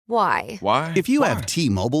Why? Why? If you have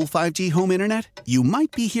T-Mobile 5G home internet, you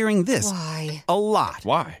might be hearing this Why? a lot.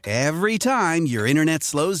 Why? Every time your internet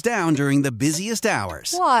slows down during the busiest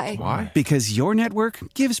hours. Why? Why? Because your network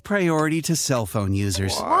gives priority to cell phone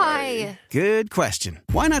users. Why? Good question.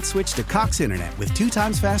 Why not switch to Cox Internet with 2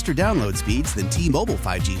 times faster download speeds than T-Mobile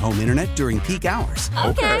 5G home internet during peak hours?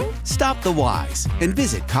 Okay. Stop the whys and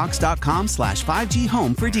visit cox.com/5G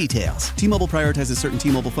home for details. T-Mobile prioritizes certain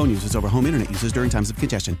T-Mobile phone users over home internet users during times of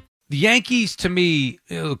congestion. The Yankees, to me,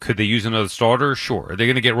 could they use another starter? Sure. Are they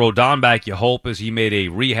going to get Rodon back? You hope, as he made a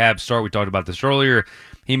rehab start. We talked about this earlier.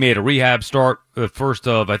 He made a rehab start, the first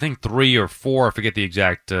of, I think, 3 or 4. I forget the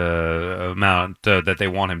exact amount that they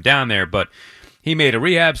want him down there. But he made a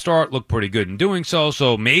rehab start, looked pretty good in doing so.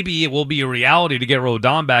 So maybe it will be a reality to get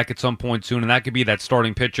Rodon back at some point soon, and that could be that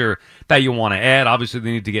starting pitcher that you want to add. Obviously,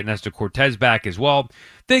 they need to get Nestor Cortez back as well.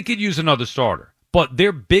 They could use another starter. But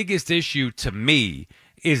their biggest issue, to me,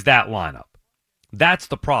 is that lineup. That's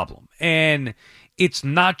the problem. And it's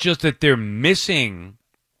not just that they're missing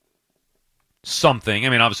something. I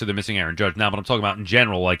mean, obviously they're missing Aaron Judge now, but I'm talking about in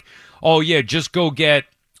general, like, oh yeah, just go get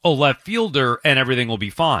a left fielder and everything will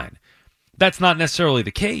be fine. That's not necessarily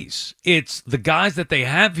the case. It's the guys that they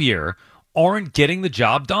have here aren't getting the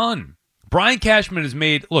job done. Brian Cashman has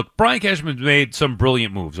made some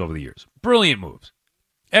brilliant moves over the years. Brilliant moves.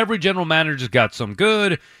 Every general manager's got some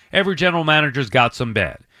good. Every general manager's got some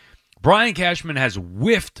bad. Brian Cashman has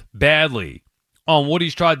whiffed badly on what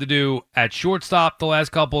he's tried to do at shortstop the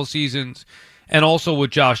last couple of seasons and also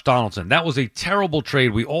with Josh Donaldson. That was a terrible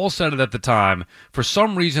trade. We all said it at the time. For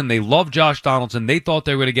some reason, they love Josh Donaldson. They thought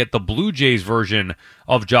they were going to get the Blue Jays version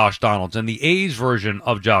of Josh Donaldson, the A's version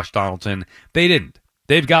of Josh Donaldson. They didn't.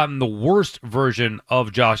 They've gotten the worst version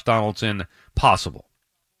of Josh Donaldson possible.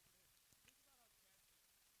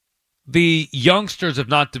 The youngsters have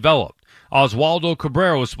not developed. Oswaldo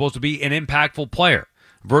Cabrera was supposed to be an impactful player.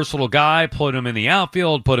 Versatile guy, put him in the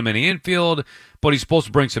outfield, put him in the infield, but he's supposed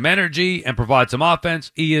to bring some energy and provide some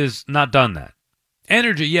offense. He has not done that.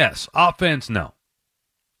 Energy, yes. Offense, no.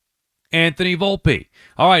 Anthony Volpe.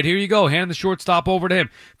 All right, here you go. Hand the shortstop over to him.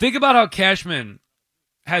 Think about how Cashman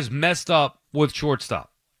has messed up with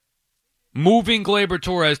shortstop. Moving Gleyber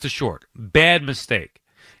Torres to short. Bad mistake.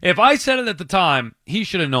 If I said it at the time, he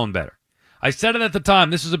should have known better. I said it at the time,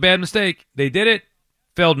 this is a bad mistake. They did it,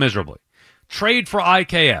 failed miserably. Trade for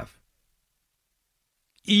IKF.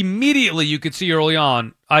 Immediately, you could see early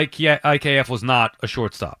on, IKF was not a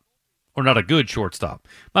shortstop, or not a good shortstop.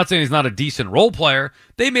 I'm not saying he's not a decent role player.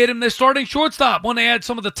 They made him their starting shortstop when they had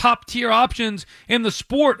some of the top-tier options in the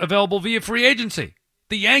sport available via free agency.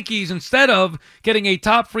 The Yankees, instead of getting a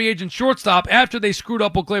top free agent shortstop after they screwed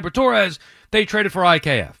up with Gleyber Torres, they traded for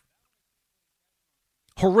IKF.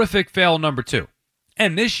 Horrific fail number 2.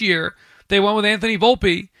 And this year, they went with Anthony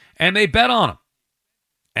Volpe, and they bet on him.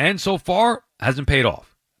 And so far, hasn't paid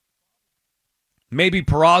off. Maybe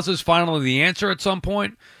Peraza's finally the answer at some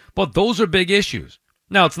point, but those are big issues.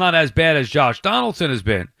 Now, it's not as bad as Josh Donaldson has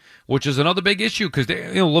been, which is another big issue because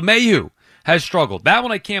LeMahieu has struggled. That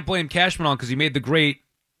one I can't blame Cashman on because he made the great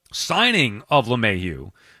signing of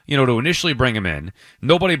LeMahieu, to initially bring him in.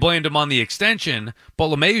 Nobody blamed him on the extension, but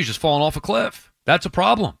LeMahieu's just fallen off a cliff. That's a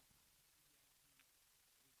problem.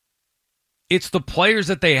 It's the players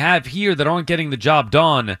that they have here that aren't getting the job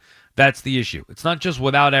done. That's the issue. It's not just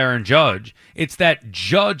without Aaron Judge. It's that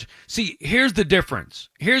Judge. See, here's the difference.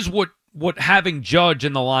 Here's what having Judge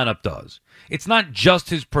in the lineup does. It's not just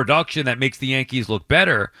his production that makes the Yankees look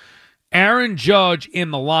better. Aaron Judge in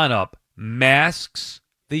the lineup masks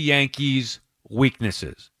the Yankees'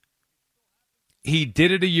 weaknesses. He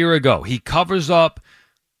did it a year ago. He covers up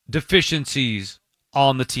deficiencies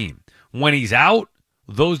on the team. When he's out,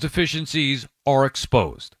 those deficiencies are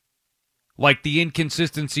exposed. Like the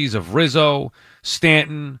inconsistencies of Rizzo,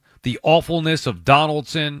 Stanton, the awfulness of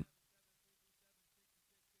Donaldson.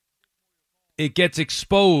 It gets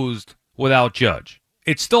exposed without Judge.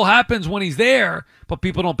 It still happens when he's there, but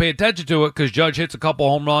people don't pay attention to it because Judge hits a couple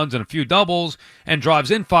home runs and a few doubles and drives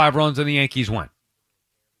in 5 runs and the Yankees win.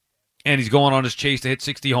 And he's going on his chase to hit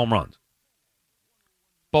 60 home runs.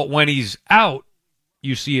 But when he's out,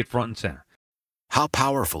 you see it front and center. How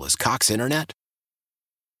powerful is Cox Internet?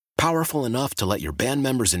 Powerful enough to let your band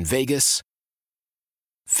members in Vegas,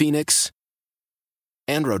 Phoenix,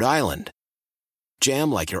 and Rhode Island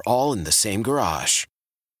jam like you're all in the same garage.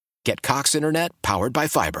 Get Cox Internet powered by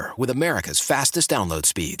fiber with America's fastest download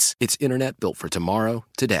speeds. It's internet built for tomorrow,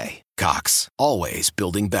 today. Cox, always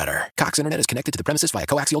building better. Cox Internet is connected to the premises via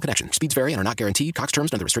coaxial connection. Speeds vary and are not guaranteed. Cox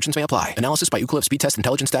terms and other restrictions may apply. Analysis by Ookla Speed Test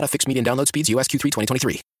Intelligence Data. Fixed median download speeds. US Q3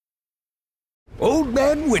 2023. Old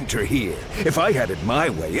Man Winter here. If I had it my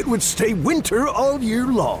way, it would stay winter all year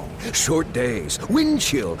long. Short days, wind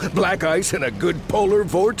chill, black ice, and a good polar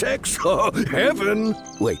vortex. Oh, heaven.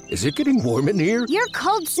 Wait, is it getting warm in here? Your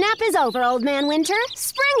cold snap is over, Old Man Winter.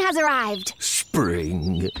 Spring has arrived.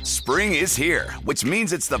 Spring. Spring is here, which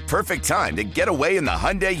means it's the perfect time to get away in the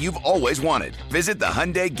Hyundai you've always wanted. Visit the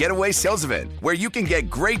Hyundai Getaway Sales Event, where you can get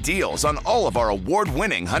great deals on all of our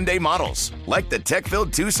award-winning Hyundai models, like the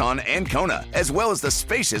tech-filled Tucson and Kona, as well as the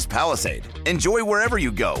spacious Palisade. Enjoy wherever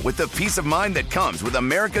you go with the peace of mind that comes with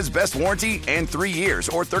America's best warranty and 3 years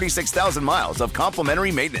or 36,000 miles of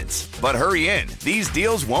complimentary maintenance. But hurry in, these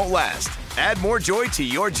deals won't last. Add more joy to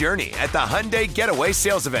your journey at the Hyundai Getaway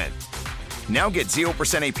Sales Event. Now get 0%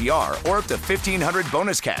 APR or up to $1,500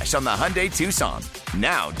 bonus cash on the Hyundai Tucson.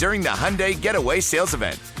 Now, during the Hyundai Getaway Sales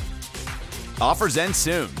Event. Offers end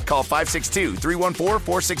soon. Call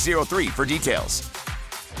 562-314-4603 for details.